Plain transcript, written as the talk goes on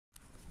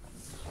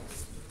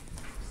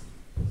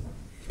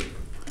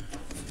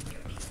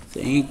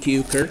Thank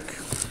you, Kirk.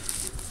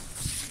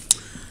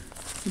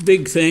 A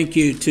big thank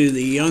you to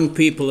the young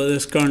people of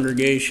this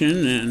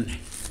congregation, and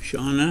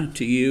Shauna,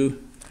 to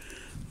you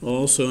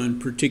also in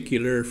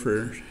particular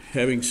for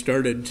having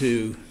started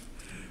to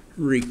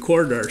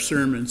record our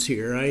sermons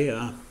here.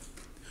 I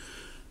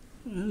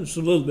was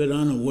a little bit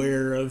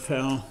unaware of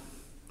how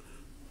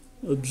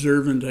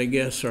observant, I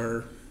guess,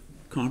 our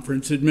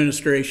conference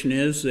administration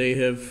is. They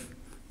have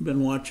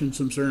been watching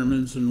some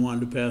sermons and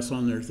wanted to pass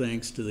on their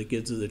thanks to the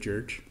kids of the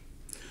church.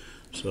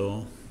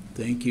 So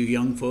thank you,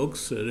 young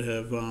folks that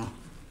have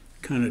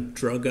kind of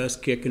drug us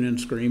kicking and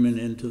screaming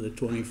into the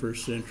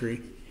 21st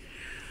century.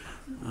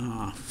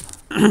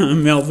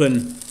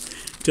 Melvin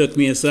took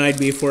me aside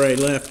before I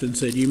left and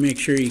said, "You make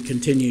sure you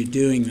continue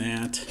doing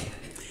that."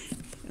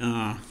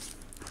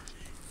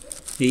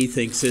 He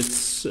thinks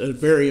it's a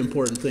very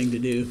important thing to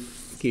do,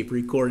 keep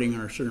recording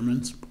our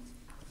sermons.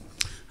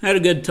 I had a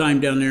good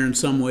time down there in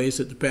some ways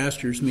at the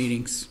pastors'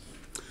 meetings.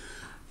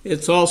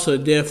 It's also a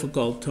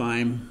difficult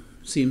time.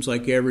 Seems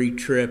like every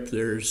trip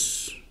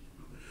there's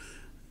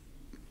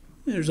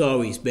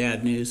always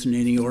bad news in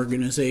any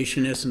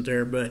organization, isn't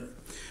there? But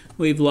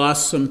we've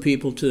lost some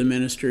people to the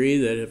ministry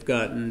that have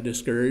gotten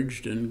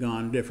discouraged and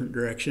gone different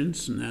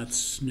directions, and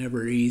that's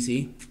never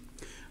easy.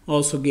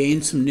 Also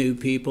gained some new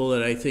people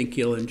that I think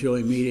you'll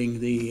enjoy meeting.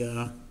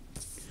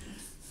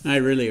 I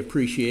really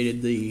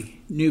appreciated the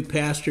new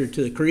pastor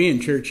to the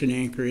Korean church in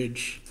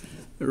Anchorage.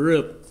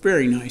 A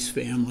very nice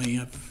family.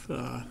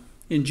 I've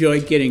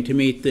enjoyed getting to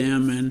meet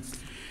them, and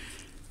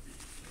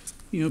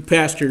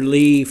Pastor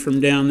Lee from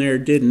down there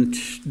didn't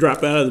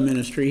drop out of the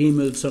ministry. He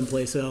moved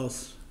someplace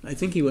else. I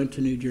think he went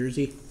to New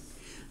Jersey.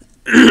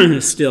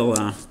 Still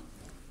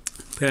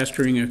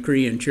pastoring a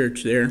Korean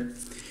church there.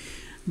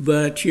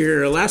 But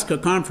your Alaska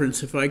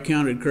conference, if I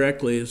counted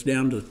correctly, is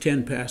down to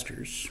 10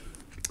 pastors.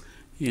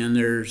 And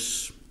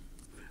there's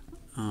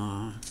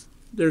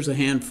a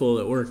handful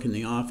that work in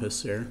the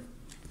office there.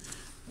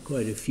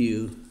 Quite a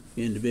few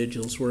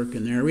individuals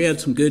working there. We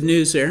had some good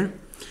news there.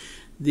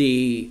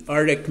 The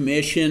Arctic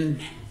Mission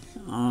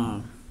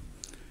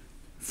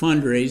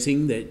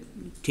fundraising that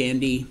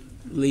Tandy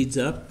leads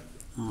up,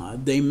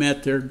 they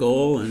met their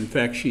goal. In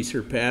fact, she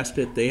surpassed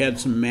it. They had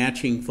some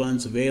matching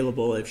funds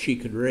available if she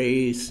could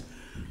raise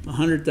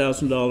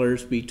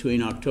 $100,000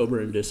 between October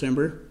and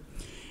December.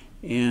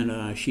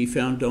 And she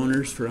found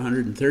donors for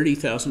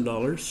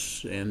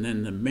 $130,000, and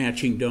then the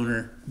matching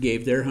donor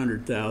gave their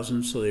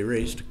 $100,000, so they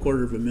raised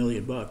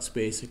 $250,000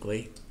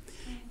 basically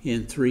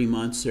in 3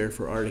 months there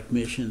for Arctic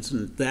missions,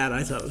 and that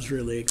I thought was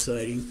really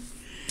exciting.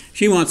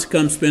 She wants to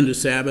come spend a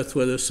Sabbath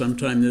with us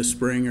sometime this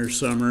spring or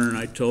summer, and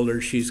I told her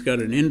she's got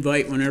an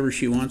invite whenever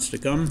she wants to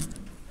come.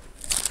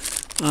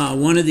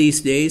 One of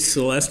these days,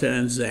 Celesta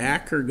and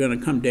Zach are going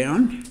to come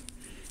down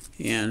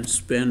and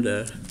spend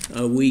a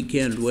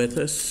weekend with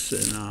us,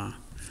 and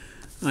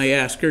I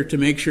asked her to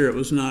make sure it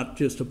was not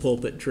just a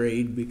pulpit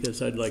trade, because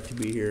I'd like to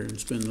be here and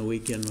spend the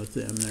weekend with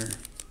them. They're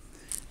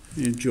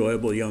an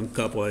enjoyable young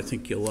couple. I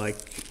think you'll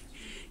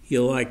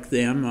like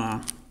them.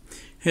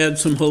 Had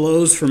some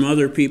hellos from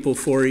other people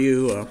for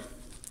you,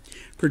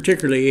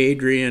 particularly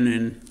Adrian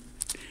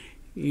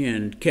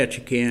in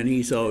Ketchikan.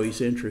 He's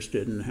always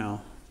interested in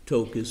how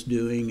Toke is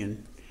doing,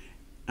 and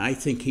I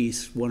think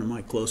he's one of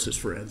my closest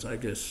friends. I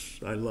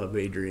love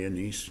Adrian.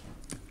 He's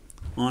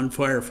on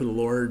fire for the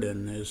Lord,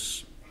 and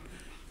as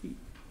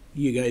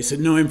you guys that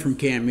know him from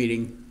camp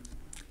meeting,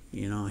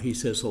 he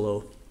says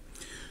hello.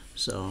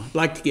 So I'd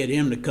like to get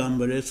him to come,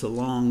 but it's a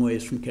long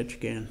ways from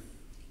Ketchikan.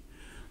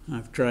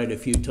 I've tried a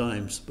few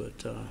times,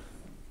 but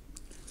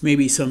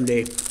maybe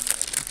someday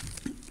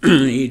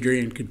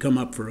Adrian could come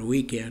up for a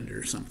weekend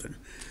or something.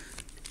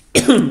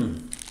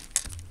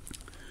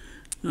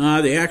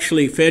 They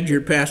actually fed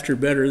your pastor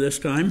better this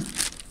time.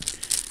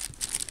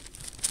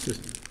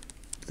 Just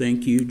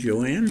thank you,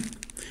 Joanne.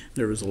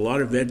 There was a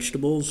lot of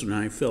vegetables, and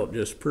I felt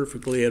just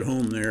perfectly at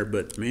home there.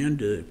 But man,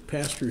 do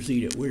pastors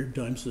eat at weird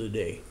times of the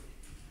day.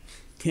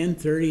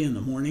 10:30 in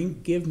the morning,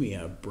 give me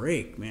a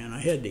break, man. I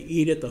had to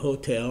eat at the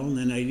hotel, and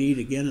then I'd eat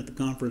again at the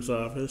conference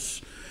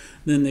office.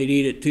 Then they'd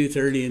eat at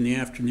 2:30 in the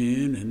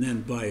afternoon, and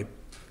then by,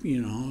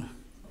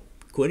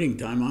 quitting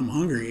time, I'm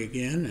hungry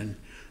again. And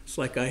it's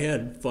like I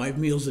had 5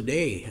 meals a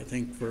day, I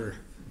think, for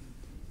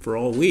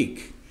all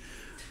week.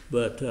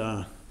 But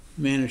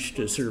managed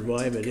to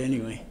survive it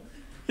anyway.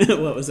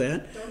 What was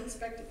that? Don't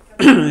expect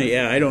it.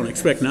 Yeah, I don't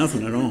expect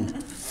nothing at all.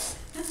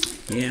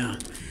 Yeah.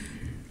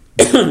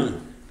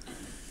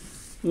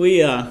 We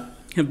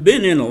have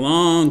been in a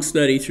long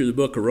study through the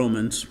book of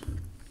Romans.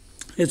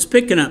 It's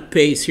picking up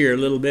pace here a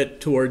little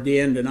bit toward the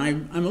end, and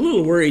I'm a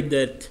little worried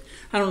that,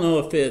 I don't know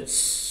if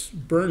it's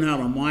burnout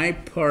on my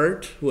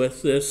part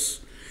with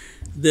this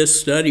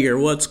study or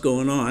what's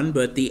going on,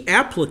 but the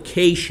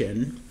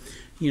application,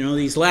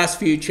 these last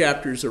few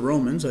chapters of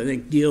Romans, I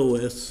think, deal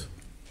with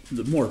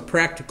the more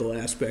practical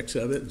aspects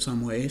of it in some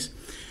ways.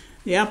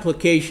 The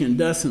application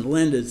doesn't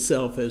lend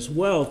itself as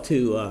well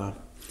to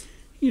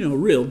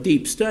real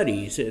deep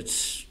studies.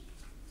 It's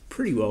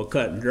pretty well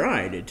cut and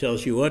dried. It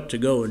tells you what to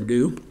go and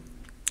do.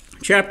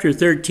 Chapter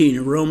 13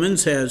 of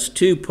Romans has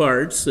two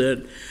parts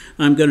that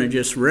I'm going to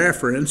just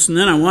reference, and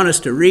then I want us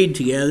to read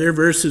together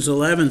verses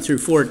 11 through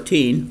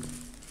 14.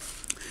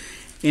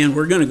 And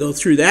we're going to go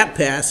through that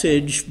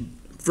passage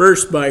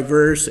verse by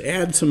verse,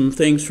 add some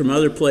things from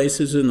other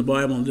places in the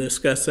Bible, and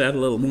discuss that a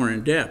little more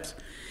in depth.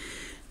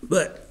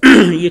 But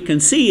you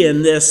can see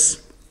in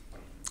this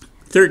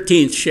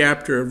 13th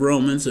chapter of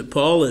Romans that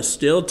Paul is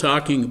still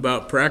talking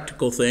about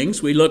practical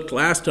things. We looked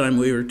last time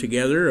we were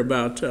together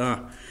about,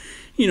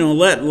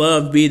 let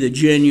love be the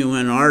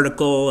genuine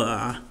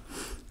article,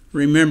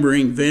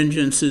 remembering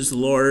vengeance is the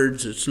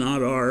Lord's, it's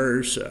not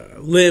ours,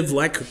 live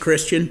like a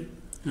Christian,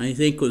 I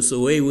think was the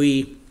way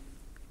we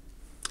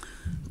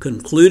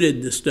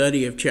concluded the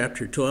study of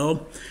chapter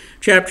 12.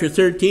 Chapter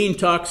 13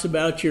 talks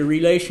about your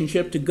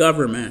relationship to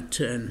government,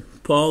 and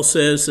Paul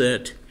says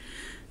that,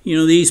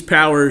 these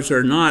powers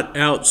are not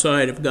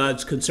outside of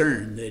God's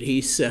concern, that he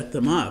set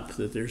them up,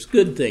 that there's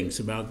good things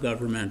about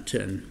government,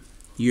 and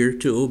you're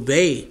to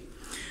obey.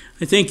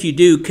 I think you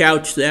do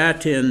couch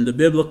that in the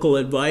biblical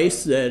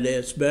advice that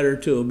it's better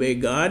to obey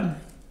God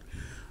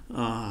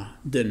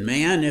than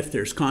man. If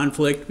there's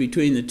conflict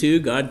between the two,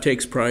 God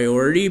takes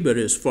priority, but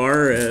as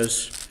far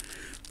as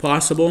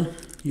possible,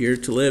 you're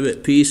to live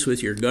at peace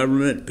with your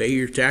government, pay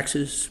your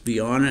taxes, be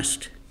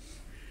honest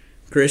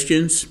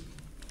Christians.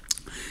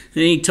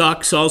 And he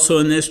talks also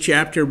in this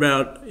chapter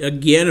about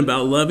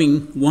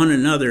loving one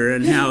another,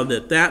 and how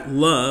that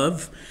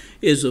love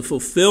is a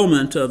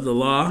fulfillment of the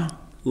law,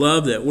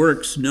 love that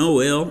works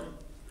no ill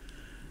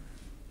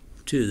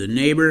to the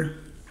neighbor,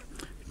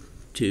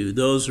 to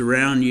those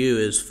around you,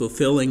 is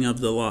fulfilling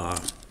of the law.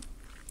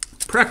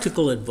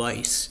 Practical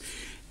advice.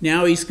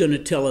 Now he's going to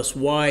tell us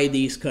why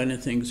these kind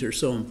of things are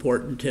so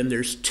important. And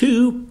there's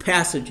two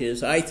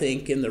passages, I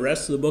think, in the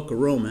rest of the book of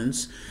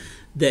Romans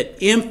that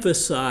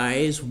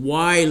emphasize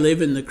why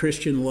living the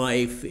Christian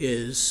life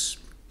is,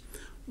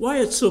 why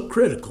it's so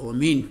critical.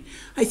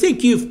 I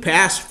think you've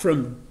passed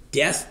from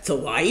death to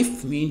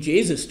life.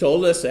 Jesus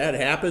told us that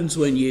happens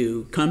when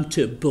you come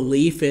to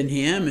belief in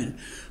him. And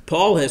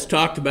Paul has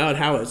talked about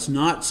how it's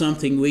not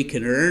something we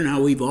can earn,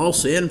 how we've all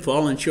sinned,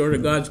 fallen short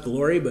of God's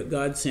glory, but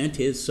God sent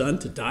his Son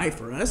to die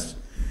for us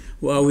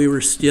while we were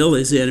still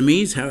his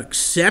enemies, how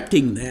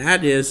accepting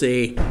that is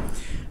a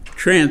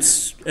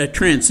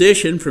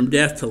transition from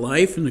death to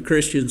life in the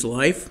Christian's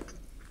life,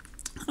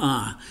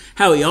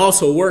 how he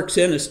also works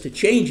in us to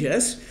change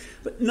us,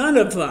 but none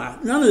of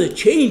the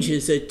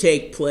changes that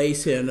take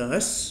place in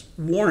us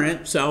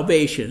warrant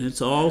salvation.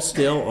 It's all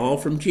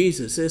from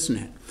Jesus, isn't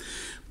it?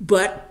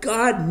 But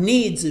God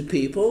needs a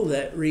people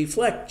that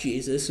reflect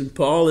Jesus, and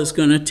Paul is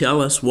going to tell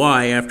us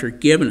why after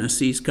giving us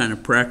these kind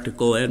of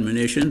practical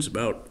admonitions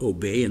about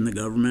obeying the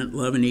government,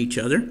 loving each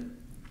other.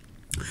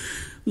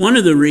 One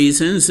of the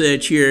reasons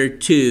that you're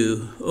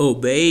to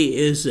obey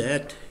is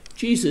that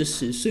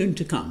Jesus is soon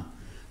to come.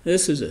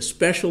 This is a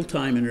special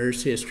time in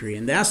Earth's history,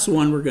 and that's the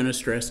one we're going to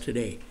stress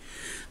today.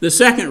 The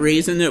second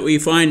reason that we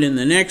find in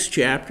the next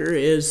chapter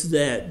is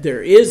that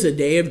there is a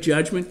day of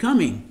judgment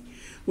coming,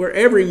 where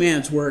every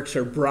man's works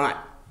are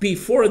brought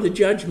before the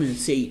judgment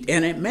seat,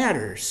 and it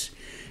matters.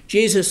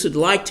 Jesus would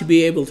like to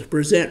be able to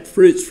present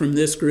fruits from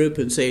this group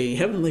and say,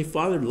 Heavenly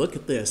Father, look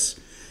at this.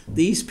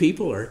 These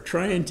people are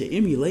trying to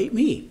emulate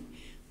me.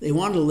 They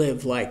want to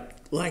live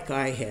like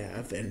I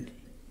have, and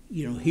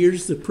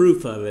here's the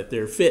proof of it.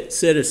 They're fit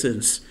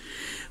citizens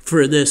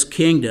for this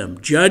kingdom.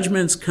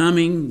 Judgment's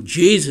coming,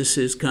 Jesus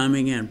is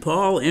coming, and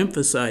Paul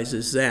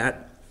emphasizes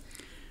that,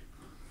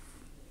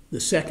 the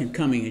second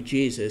coming of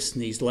Jesus, in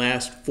these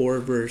last 4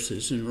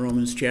 verses in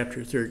Romans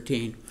chapter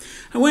 13.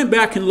 I went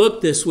back and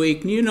looked this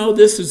week, and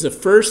this is the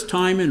first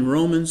time in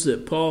Romans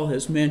that Paul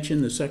has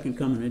mentioned the second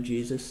coming of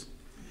Jesus.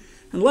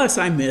 Unless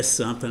I missed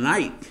something,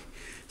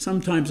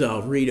 sometimes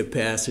I'll read a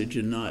passage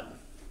and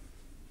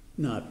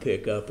not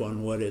pick up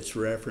on what it's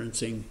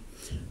referencing.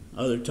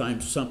 Other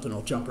times something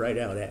will jump right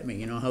out at me.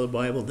 You know how the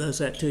Bible does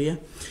that to you?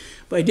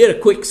 But I did a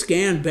quick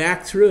scan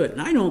back through it,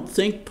 and I don't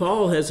think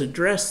Paul has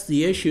addressed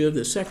the issue of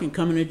the second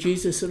coming of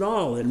Jesus at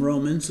all in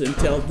Romans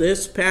until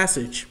this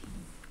passage.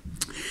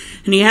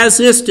 And he has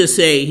this to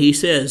say. He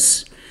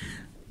says,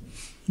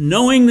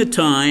 knowing the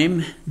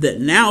time,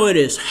 that now it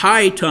is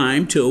high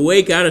time to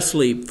awake out of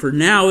sleep, for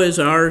now is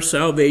our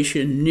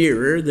salvation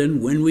nearer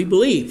than when we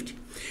believed.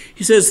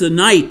 He says, the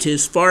night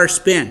is far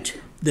spent,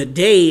 the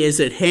day is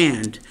at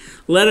hand.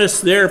 Let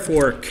us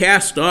therefore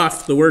cast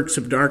off the works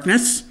of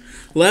darkness.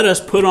 Let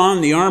us put on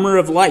the armor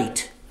of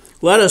light.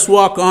 Let us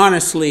walk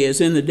honestly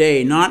as in the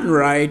day, not in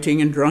rioting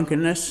and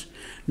drunkenness,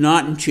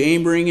 not in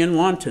chambering and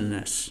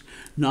wantonness,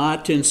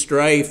 not in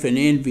strife and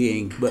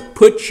envying, but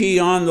put ye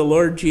on the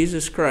Lord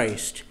Jesus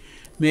Christ.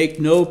 Make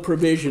no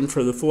provision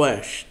for the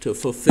flesh to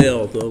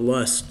fulfill the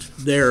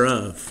lust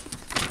thereof.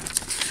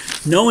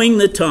 Knowing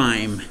the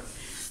time,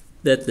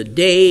 that the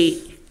day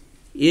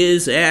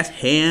is at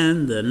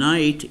hand, the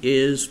night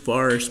is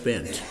far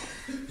spent.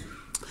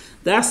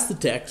 That's the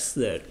text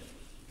that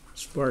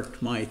sparked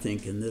my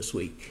thinking this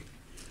week.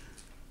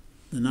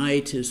 The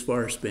night is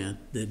far spent,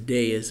 the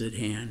day is at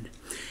hand.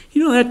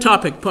 That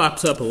topic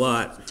pops up a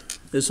lot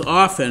is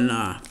often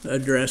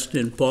addressed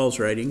in Paul's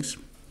writings.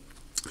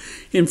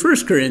 In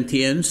 1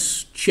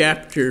 Corinthians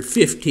chapter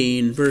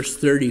 15, verse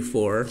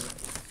 34,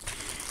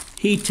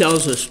 he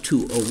tells us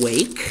to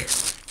awake.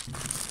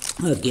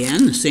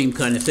 Again, the same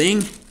kind of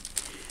thing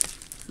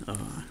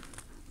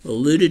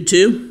alluded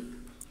to.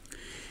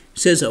 He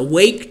says,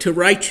 awake to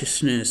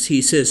righteousness.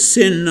 He says,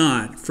 sin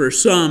not, for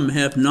some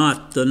have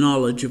not the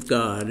knowledge of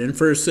God. In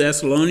 1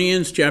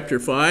 Thessalonians chapter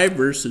 5,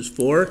 verses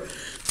 4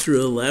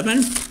 through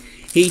 11,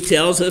 he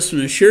tells us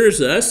and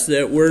assures us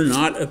that we're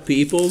not a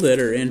people that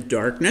are in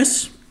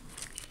darkness.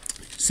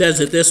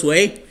 Says it this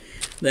way.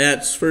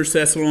 That's 1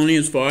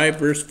 Thessalonians 5,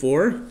 verse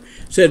 4.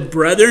 Said,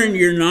 brethren,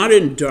 you're not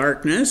in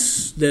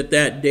darkness,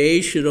 that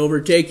day should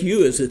overtake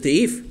you as a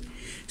thief.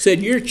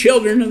 Said, you're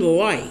children of the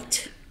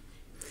light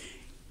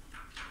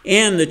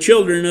and the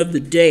children of the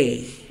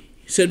day.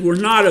 Said, we're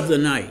not of the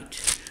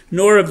night,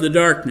 nor of the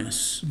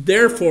darkness.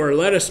 Therefore,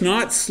 let us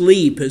not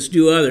sleep as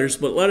do others,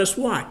 but let us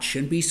watch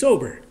and be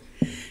sober.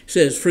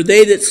 Says, for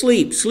they that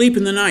sleep, sleep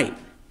in the night.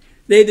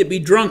 They that be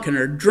drunken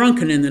are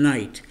drunken in the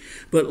night.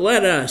 But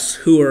let us,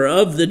 who are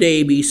of the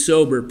day, be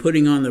sober,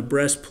 putting on the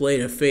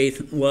breastplate of faith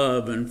and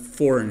love, and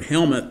for an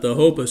helmet the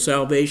hope of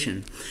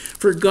salvation.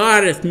 For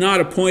God hath not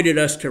appointed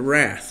us to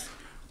wrath,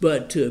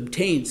 but to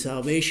obtain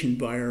salvation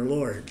by our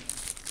Lord.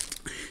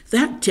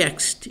 That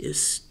text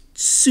is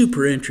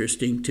super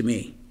interesting to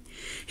me.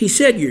 He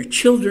said, you're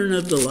children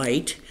of the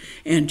light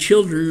and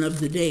children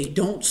of the day.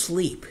 Don't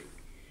sleep.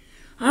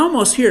 I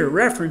almost hear a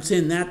reference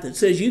in that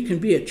says you can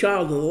be a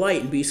child of the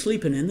light and be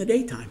sleeping in the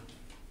daytime.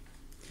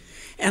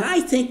 And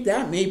I think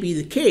that may be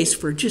the case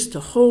for just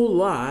a whole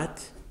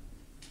lot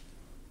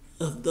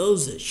of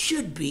those that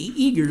should be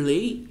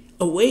eagerly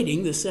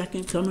awaiting the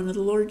second coming of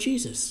the Lord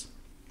Jesus.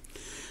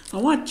 I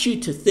want you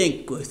to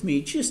think with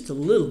me just a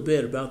little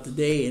bit about the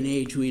day and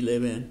age we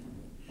live in.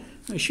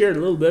 I shared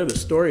a little bit of a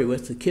story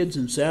with the kids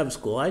in Sabbath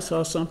school. I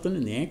saw something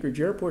in the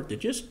Anchorage airport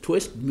that just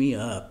twisted me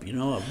up. You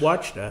know, I've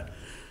watched an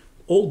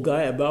old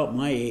guy about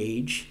my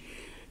age,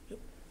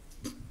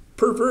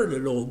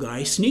 perverted old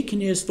guy,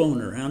 sneaking his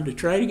phone around to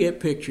try to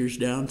get pictures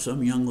down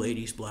some young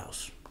lady's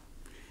blouse.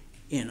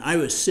 And I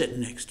was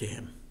sitting next to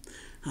him.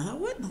 I thought,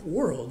 what in the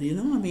world, you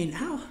know? I mean,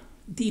 how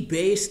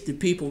debased do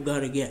people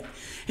got to get?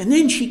 And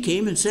then she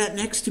came and sat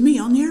next to me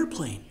on the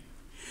airplane.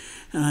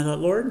 And I thought,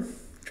 Lord,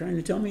 trying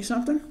to tell me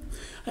something?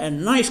 I had a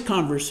nice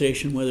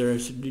conversation with her. I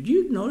said, did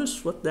you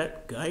notice what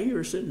that guy you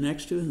were sitting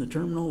next to in the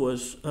terminal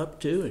was up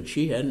to? And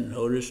she hadn't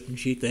noticed, and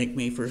she thanked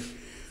me for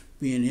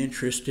being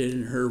interested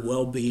in her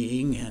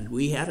well-being, and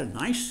we had a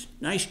nice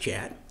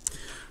chat.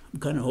 I'm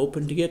kind of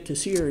hoping to get to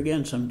see her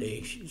again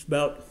someday.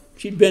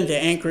 She'd been to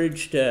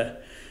Anchorage to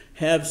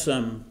have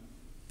some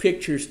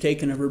pictures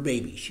taken of her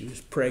baby. She was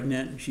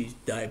pregnant, and she's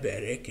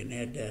diabetic, and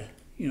had to,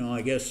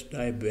 I guess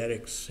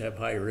diabetics have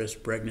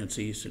high-risk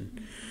pregnancies,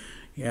 and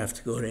you have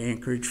to go to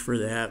Anchorage for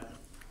that.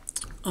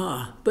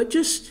 But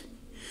just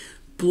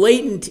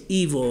blatant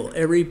evil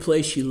every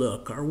place you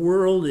look. Our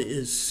world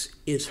is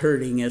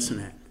hurting, isn't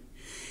it?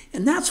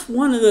 And that's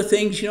one of the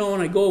things,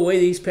 when I go away to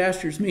these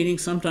pastors'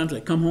 meetings, sometimes I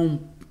come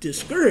home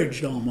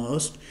discouraged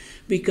almost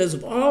because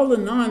of all the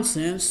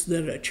nonsense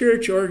that a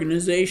church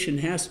organization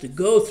has to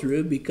go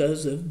through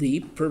because of the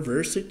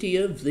perversity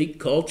of the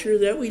culture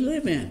that we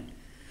live in.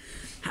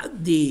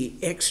 The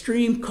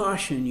extreme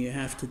caution you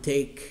have to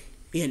take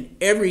in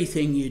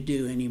everything you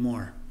do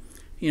anymore.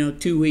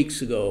 2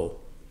 weeks ago,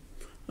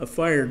 a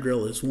fire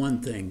drill is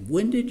one thing.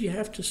 When did you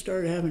have to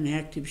start having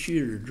active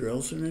shooter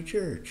drills in a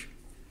church?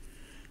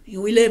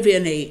 We live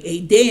in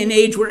a day and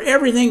age where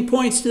everything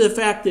points to the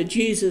fact that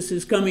Jesus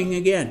is coming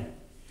again.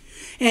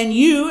 And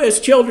you, as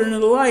children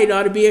of the light,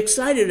 ought to be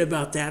excited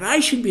about that. I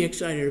should be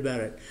excited about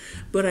it.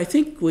 But I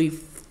think we're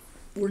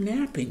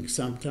napping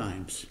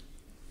sometimes.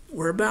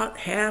 We're about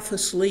half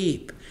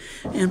asleep.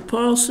 And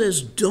Paul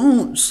says,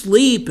 don't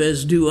sleep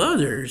as do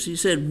others. He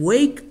said,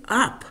 wake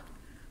up.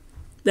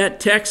 That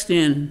text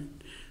in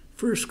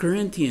 1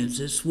 Corinthians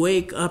is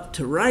wake up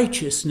to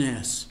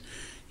righteousness.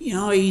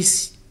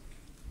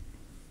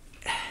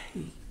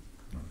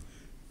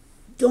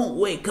 Don't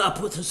wake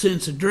up with a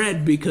sense of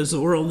dread because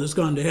the world has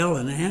gone to hell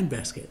in a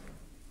handbasket.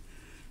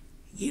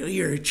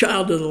 You're a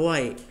child of the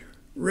light.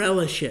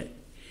 Relish it.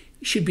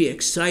 We should be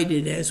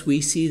excited as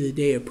we see the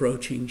day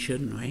approaching,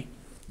 shouldn't we?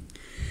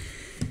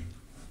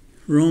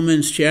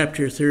 Romans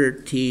chapter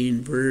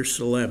 13, verse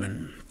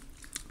 11.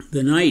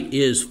 The night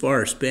is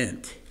far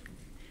spent.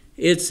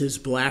 It's as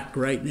black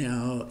right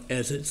now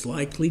as it's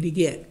likely to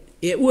get.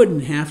 It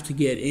wouldn't have to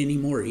get any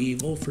more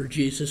evil for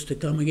Jesus to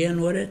come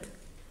again, would it?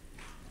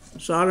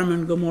 Sodom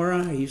and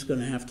Gomorrah, he's going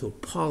to have to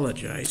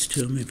apologize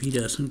to him if he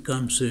doesn't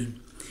come soon.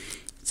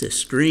 It's a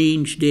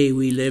strange day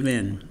we live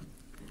in.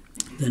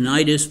 The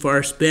night is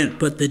far spent,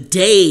 but the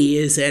day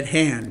is at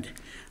hand.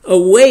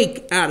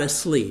 Awake out of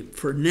sleep,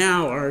 for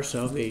now our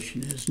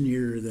salvation is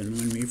nearer than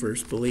when we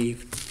first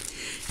believed.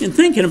 In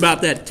thinking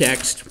about that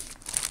text,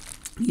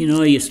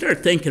 you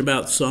start thinking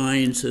about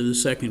signs of the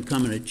second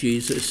coming of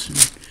Jesus.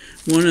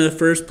 And one of the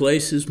first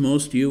places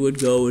most of you would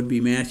go would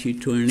be Matthew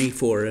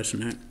 24,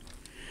 isn't it?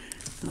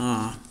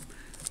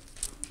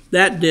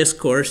 That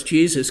discourse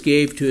Jesus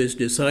gave to his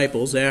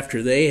disciples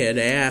after they had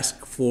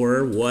asked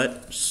for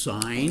what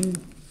sign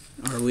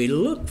are we to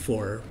look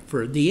for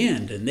the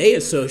end. And they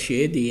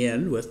associated the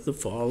end with the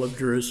fall of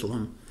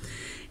Jerusalem.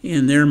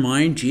 In their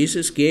mind,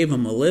 Jesus gave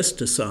them a list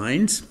of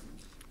signs.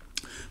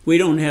 We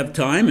don't have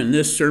time, and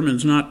this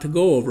sermon's not to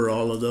go over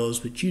all of those,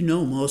 but you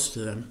know most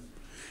of them.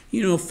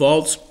 You know,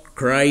 false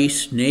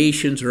Christ,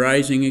 nations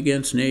rising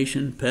against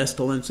nation,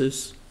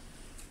 pestilences.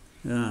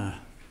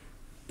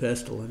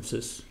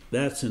 Pestilences.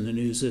 That's in the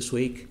news this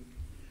week.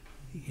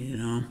 You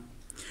know,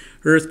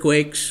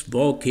 earthquakes,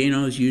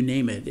 volcanoes, you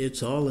name it.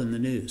 It's all in the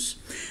news.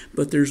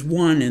 But there's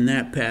one in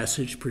that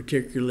passage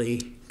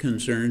particularly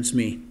concerns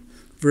me.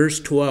 Verse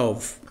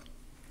 12.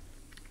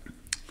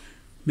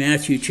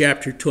 Matthew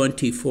chapter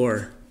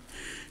 24.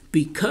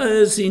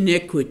 Because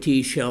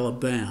iniquity shall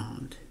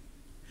abound,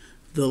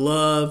 the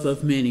love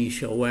of many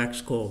shall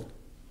wax cold.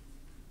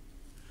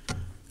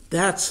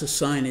 That's a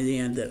sign of the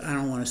end that I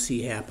don't want to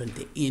see happen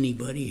to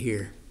anybody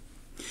here.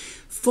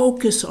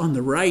 Focus on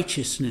the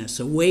righteousness.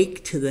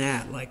 Awake to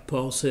that, like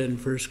Paul said in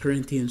 1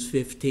 Corinthians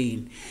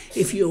 15.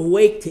 If you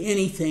awake to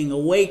anything,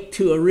 awake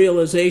to a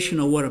realization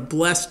of what a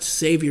blessed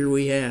Savior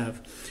we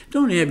have.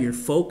 Don't have your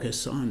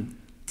focus on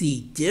the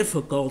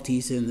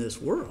difficulties in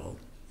this world.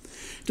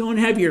 Don't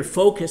have your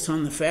focus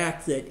on the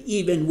fact that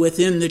even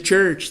within the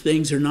church,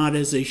 things are not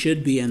as they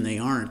should be, and they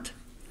aren't.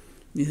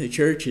 The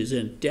church is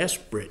in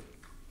desperate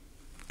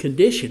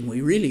condition. We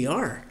really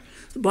are.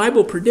 The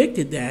Bible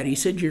predicted that. He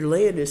said, you're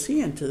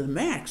Laodicean to the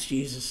max,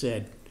 Jesus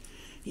said.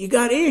 You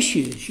got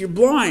issues. You're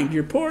blind.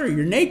 You're poor.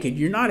 You're naked.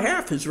 You're not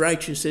half as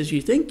righteous as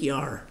you think you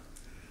are.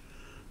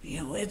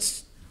 You know,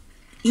 it's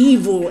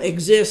evil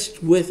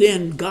exists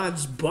within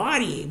God's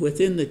body,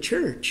 within the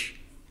church.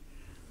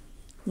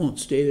 Won't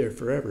stay there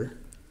forever.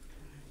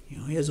 You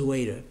know, he has a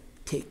way to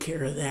take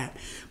care of that.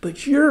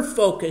 But your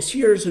focus,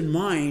 yours and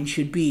mine,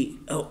 should be,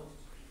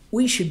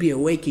 we should be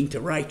awaking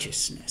to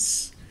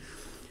righteousness,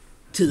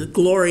 to the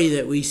glory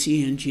that we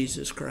see in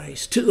Jesus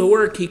Christ, to the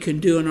work he can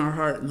do in our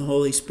heart in the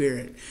Holy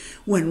Spirit.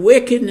 When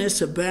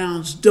wickedness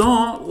abounds,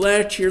 don't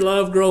let your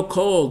love grow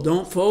cold.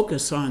 Don't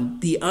focus on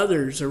the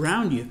others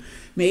around you.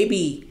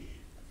 Maybe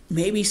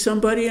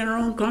somebody in our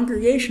own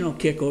congregation will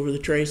kick over the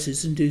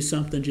traces and do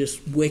something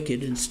just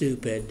wicked and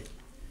stupid.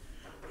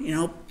 You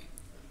know,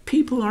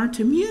 people aren't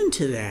immune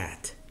to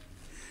that.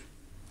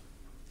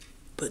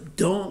 But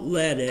don't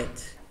let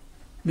it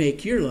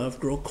make your love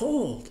grow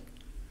cold.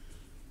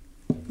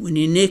 When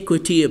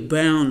iniquity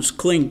abounds,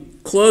 cling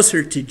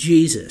closer to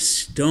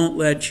Jesus. Don't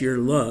let your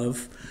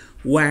love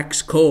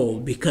wax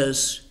cold,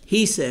 because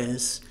he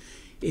says,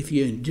 if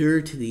you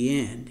endure to the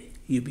end,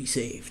 you'll be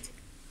saved.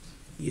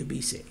 You'll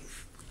be saved.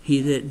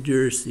 He that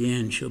endures to the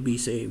end shall be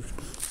saved.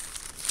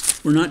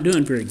 We're not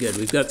doing very good.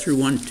 We've got through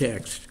one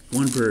text,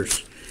 one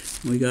verse.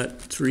 We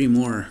got 3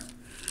 more.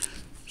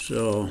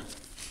 So,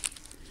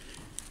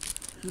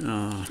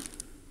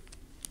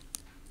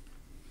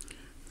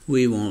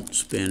 we won't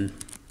spend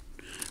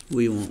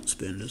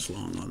as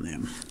long on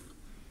them.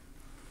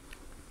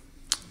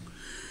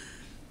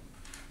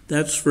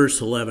 That's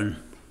verse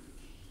 11,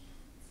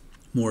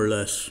 more or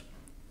less.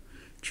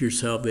 Your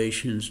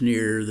salvation's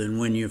nearer than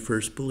when you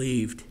first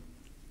believed.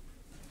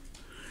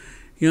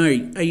 You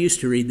know, I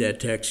used to read that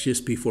text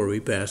just before we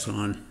pass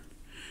on.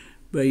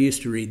 But I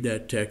used to read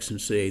that text and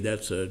say,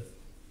 that's a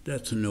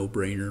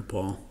no-brainer,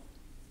 Paul.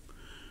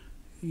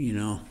 You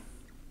know,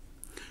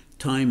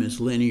 time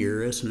is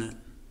linear, isn't it?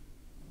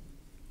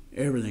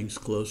 Everything's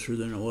closer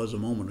than it was a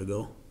moment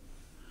ago.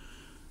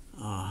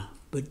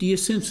 But do you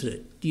sense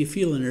it? Do you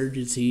feel an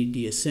urgency? Do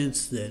you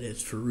sense that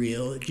it's for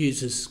real, that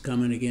Jesus is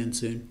coming again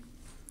soon?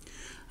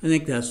 I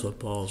think that's what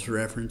Paul's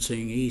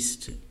referencing.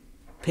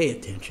 Pay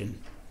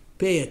attention.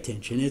 Pay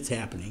attention. It's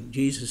happening.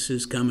 Jesus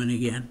is coming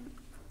again.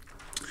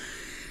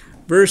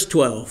 Verse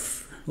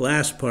 12,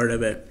 last part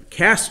of it.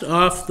 Cast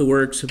off the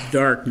works of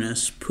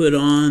darkness, put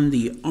on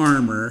the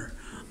armor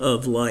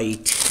of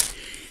light.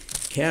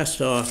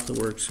 Cast off the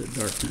works of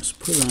darkness,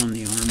 put on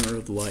the armor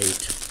of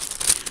light.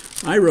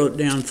 I wrote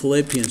down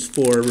Philippians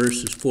 4,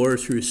 verses 4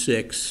 through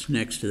 6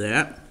 next to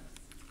that.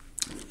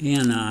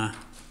 And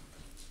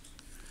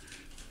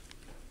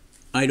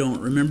I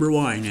don't remember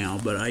why now,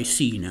 but I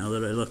see now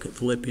that I look at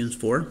Philippians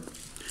 4,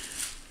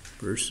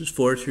 verses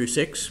 4 through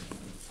 6.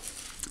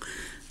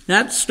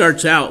 That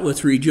starts out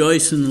with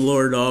rejoice in the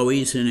Lord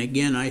always, and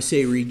again I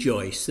say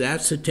rejoice.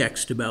 That's a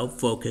text about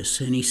focus.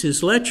 And he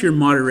says, let your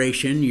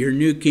moderation, your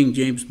New King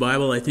James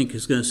Bible I think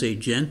is going to say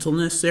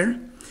gentleness there,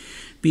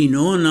 be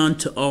known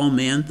unto all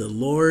men, the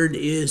Lord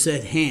is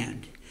at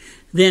hand.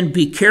 Then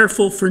be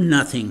careful for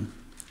nothing.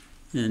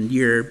 And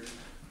your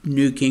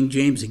New King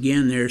James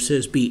again there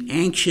says, be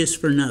anxious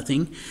for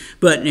nothing,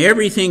 but in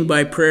everything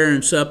by prayer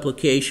and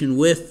supplication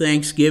with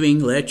thanksgiving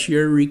let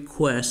your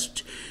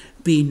request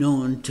be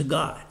known to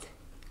God.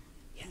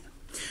 Yeah.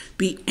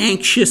 Be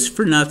anxious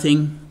for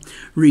nothing.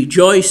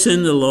 Rejoice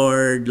in the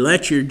Lord.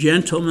 Let your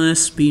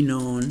gentleness be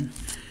known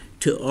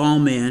to all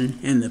men.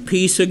 And the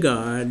peace of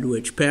God,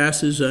 which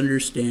passes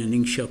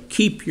understanding, shall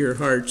keep your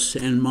hearts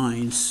and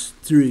minds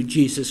through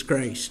Jesus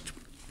Christ.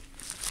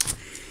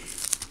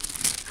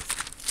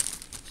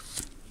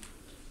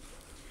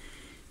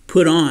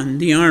 Put on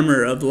the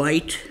armor of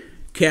light.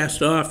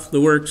 Cast off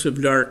the works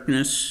of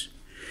darkness.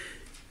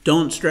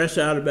 Don't stress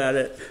out about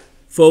it.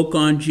 Folk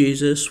on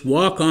Jesus.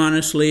 Walk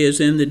honestly as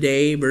in the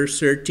day. Verse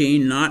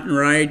 13. Not in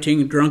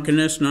rioting,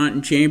 drunkenness, not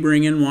in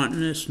chambering and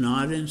wantonness,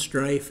 not in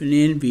strife and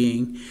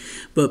envying.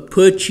 But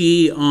put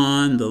ye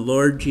on the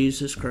Lord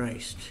Jesus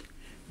Christ.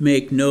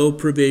 Make no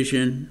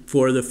provision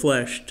for the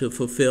flesh to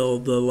fulfill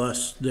the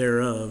lust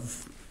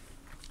thereof.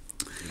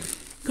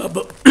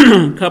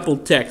 Couple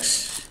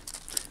texts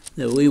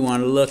that we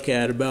want to look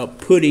at about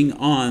putting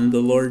on the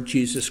Lord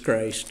Jesus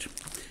Christ.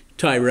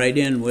 Tie right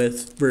in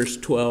with verse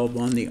 12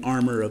 on the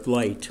armor of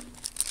light.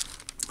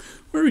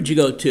 Where would you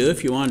go to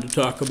if you wanted to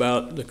talk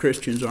about the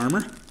Christian's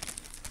armor?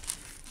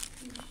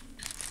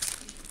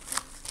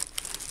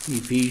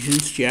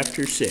 Ephesians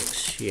chapter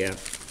 6, yeah.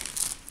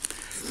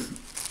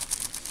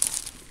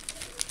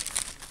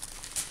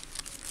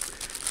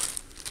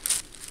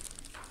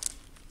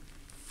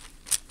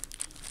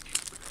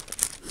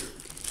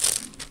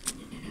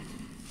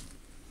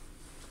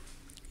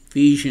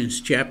 Ephesians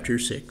chapter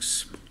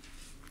 6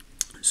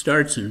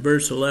 starts in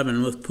verse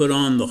 11 with, put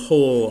on the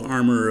whole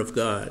armor of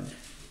God,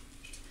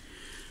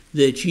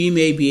 that ye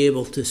may be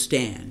able to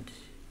stand,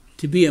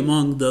 to be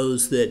among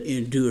those that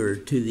endure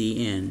to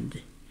the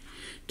end,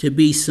 to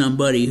be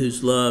somebody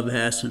whose love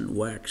hasn't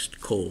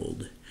waxed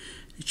cold,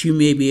 that you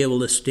may be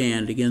able to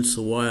stand against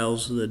the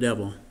wiles of the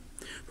devil.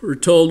 We're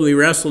told we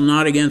wrestle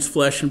not against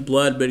flesh and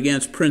blood, but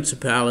against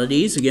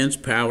principalities,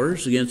 against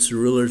powers, against the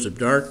rulers of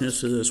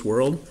darkness of this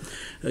world,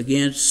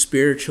 against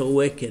spiritual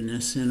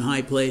wickedness in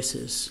high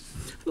places.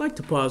 I'd like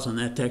to pause on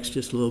that text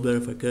just a little bit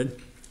if I could.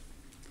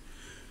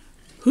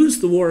 Who's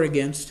the war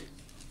against?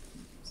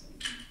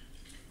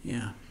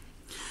 Yeah.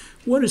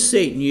 What does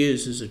Satan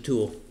use as a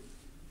tool?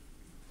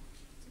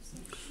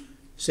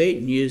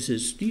 Satan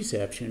uses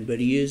deception, but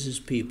he uses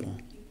people.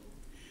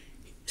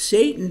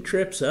 Satan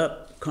trips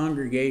up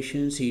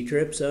congregations, he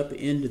trips up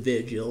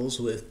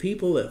individuals with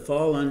people that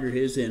fall under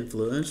his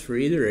influence for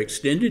either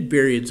extended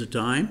periods of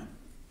time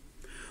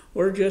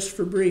or just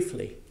for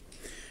briefly.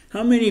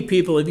 How many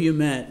people have you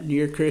met in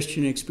your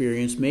Christian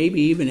experience,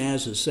 maybe even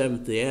as a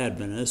Seventh-day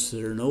Adventist,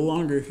 that are no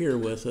longer here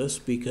with us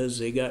because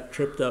they got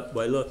tripped up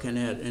by looking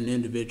at an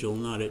individual,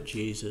 not at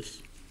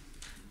Jesus?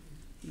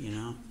 You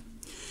know?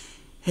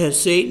 Has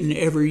Satan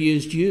ever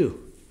used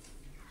you?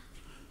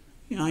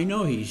 Yeah, I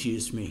know he's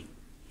used me.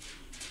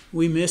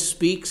 We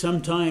misspeak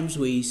sometimes.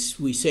 We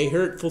say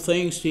hurtful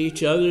things to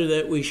each other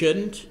that we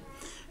shouldn't.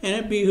 And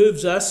it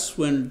behooves us,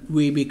 when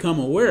we become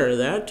aware of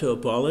that, to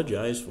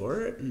apologize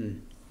for it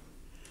and,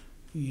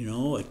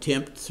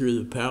 attempt through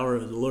the power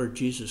of the Lord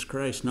Jesus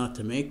Christ not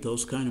to make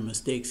those kind of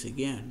mistakes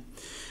again.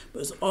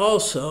 But it's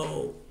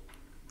also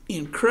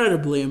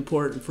incredibly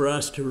important for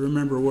us to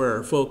remember where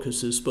our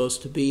focus is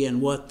supposed to be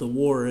and what the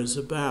war is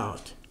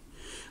about.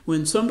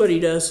 When somebody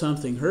does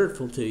something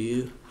hurtful to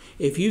you,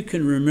 if you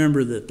can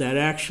remember that that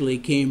actually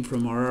came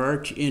from our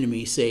arch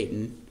enemy,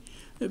 Satan,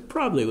 it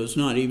probably was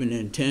not even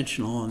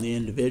intentional on the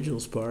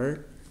individual's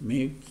part.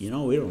 Maybe, we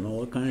don't know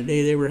what kind of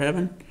day they were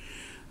having.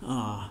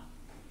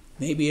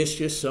 Maybe it's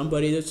just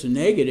somebody that's a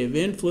negative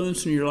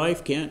influence in your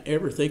life, can't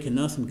ever think of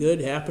nothing good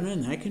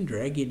happening, that can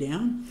drag you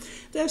down.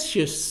 That's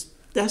just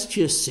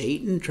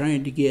Satan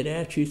trying to get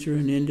at you through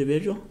an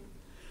individual.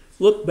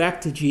 Look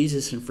back to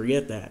Jesus and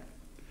forget that.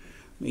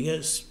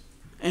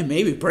 And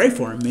maybe pray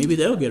for them. Maybe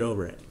they'll get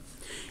over it.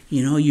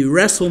 You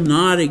wrestle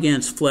not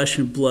against flesh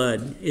and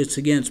blood. It's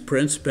against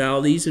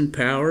principalities and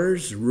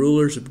powers,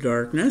 rulers of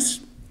darkness.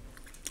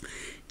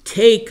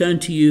 Take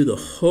unto you the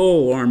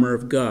whole armor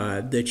of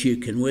God, that you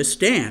can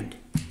withstand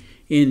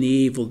in the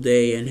evil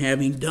day, and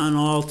having done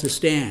all to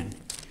stand.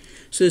 It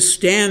says,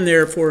 stand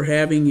therefore,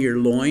 having your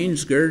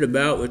loins girded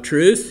about with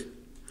truth,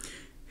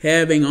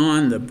 having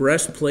on the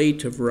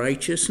breastplate of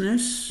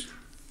righteousness,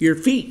 your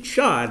feet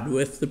shod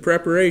with the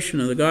preparation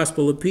of the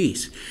gospel of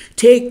peace.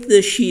 Take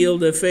the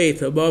shield of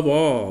faith above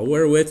all,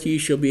 wherewith ye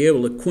shall be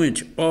able to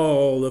quench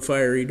all the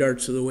fiery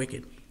darts of the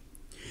wicked.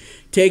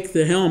 Take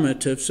the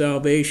helmet of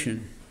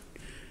salvation.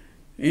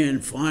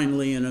 And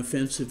finally, an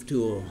offensive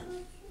tool.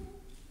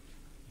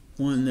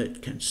 One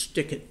that can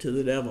stick it to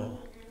the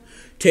devil.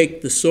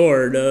 Take the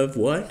sword of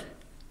what?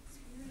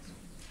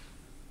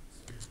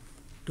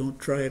 Don't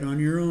try it on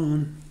your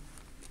own.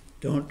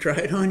 Don't try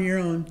it on your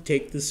own.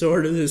 Take the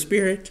sword of the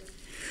Spirit,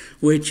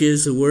 which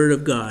is the Word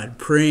of God,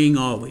 praying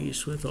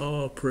always with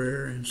all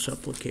prayer and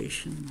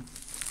supplication.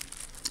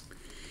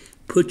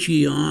 Put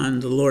ye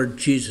on the Lord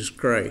Jesus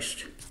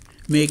Christ.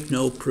 Make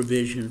no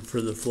provision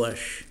for the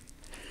flesh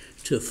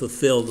to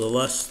fulfill the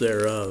lust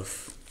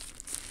thereof.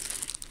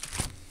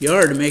 You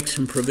are to make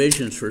some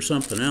provisions for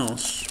something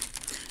else.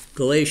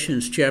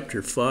 Galatians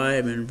chapter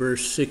 5 and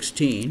verse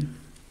 16.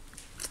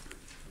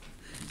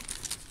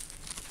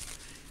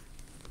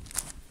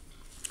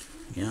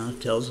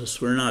 It tells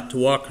us we're not to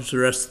walk as the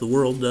rest of the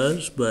world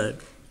does, but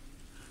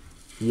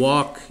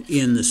walk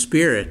in the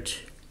Spirit,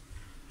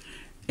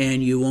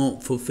 and you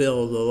won't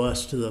fulfill the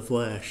lust of the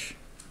flesh.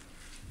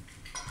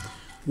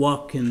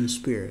 Walk in the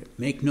Spirit.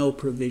 Make no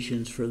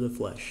provisions for the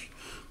flesh.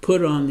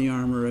 Put on the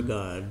armor of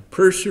God.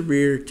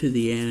 Persevere to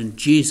the end.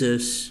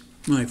 Jesus,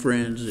 my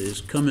friends,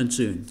 is coming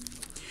soon.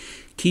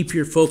 Keep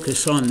your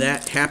focus on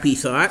that happy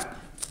thought.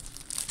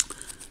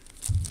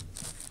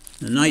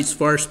 The night's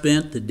far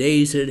spent, the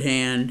day's at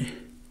hand.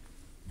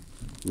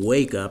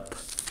 Wake up.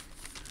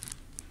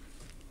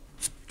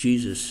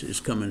 Jesus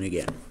is coming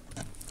again.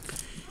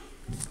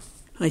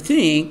 I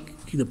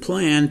think the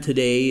plan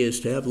today is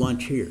to have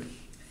lunch here,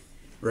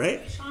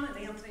 right? Sean and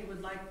Anthony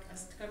would like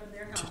us to come to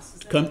their house.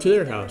 Come to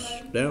their house.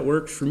 That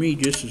works for me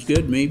just as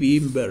good, maybe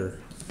even better.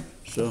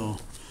 So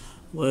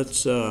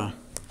let's go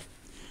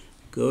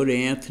to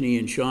Anthony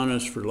and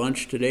Shauna's for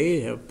lunch today.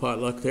 They have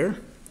potluck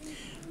there.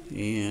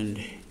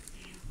 And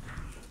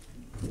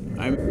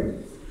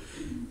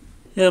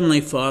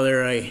Heavenly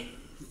Father, I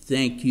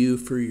thank you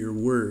for your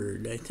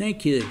word. I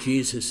thank you that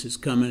Jesus is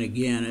coming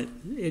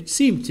again. It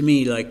seemed to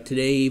me like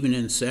today, even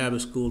in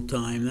Sabbath school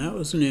time, that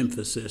was an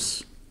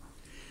emphasis.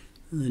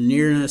 The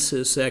nearness of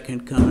the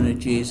second coming of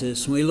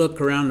Jesus. And we look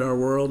around our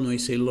world and we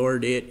say,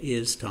 Lord, it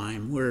is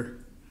time.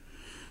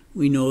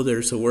 We know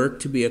there's a work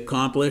to be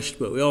accomplished,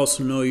 but we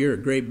also know you're a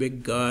great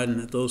big God and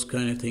that those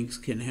kind of things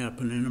can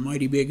happen in a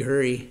mighty big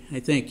hurry. I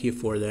thank you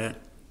for that.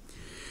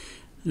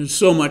 There's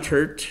so much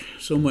hurt,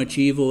 so much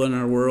evil in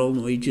our world,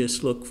 and we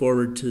just look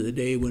forward to the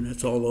day when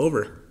it's all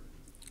over,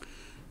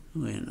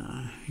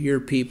 when your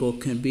people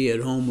can be at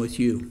home with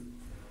you.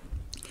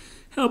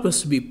 Help us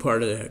to be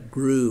part of that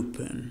group.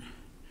 And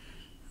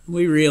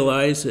we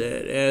realize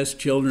that as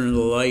children of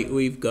the light,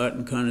 we've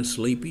gotten kind of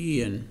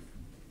sleepy and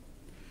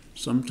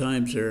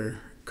sometimes are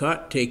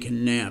caught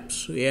taking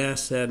naps. We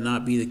ask that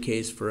not be the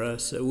case for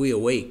us, that we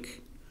awake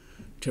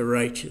to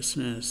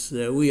righteousness,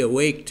 that we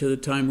awake to the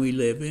time we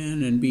live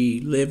in and be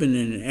living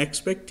in an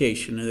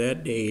expectation of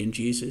that day. In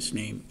Jesus'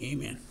 name,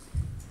 amen.